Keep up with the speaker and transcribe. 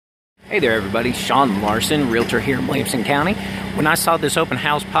Hey there everybody, Sean Larson, Realtor here in Williamson County. When I saw this open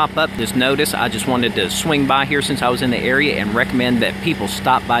house pop up, this notice, I just wanted to swing by here since I was in the area and recommend that people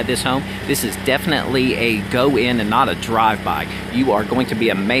stop by this home. This is definitely a go in and not a drive by. You are going to be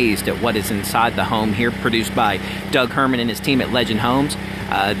amazed at what is inside the home here, produced by Doug Herman and his team at Legend Homes.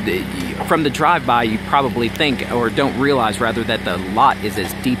 From the drive-by, you probably think, or don't realize rather, that the lot is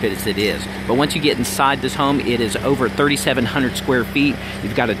as deep as it is. But once you get inside this home, it is over 3,700 square feet.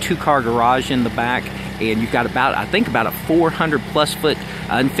 You've got a two-car garage in the back, and you've got about, I think, about a 400-plus foot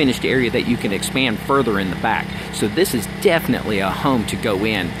unfinished area that you can expand further in the back. So this is definitely a home to go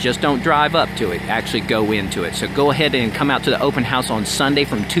in. Just don't drive up to it, actually go into it. So go ahead and come out to the open house on Sunday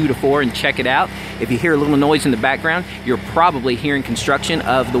from 2 to 4 and check it out. If you hear a little noise in the background, you're probably hearing construction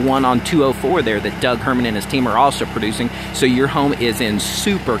of the one on 204 there that Doug Herman and his team are also producing. So your home is in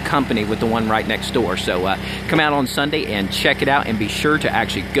super company with the one right next door. So come out on Sunday and check it out, and be sure to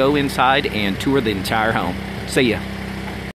actually go inside and tour the entire home. See ya.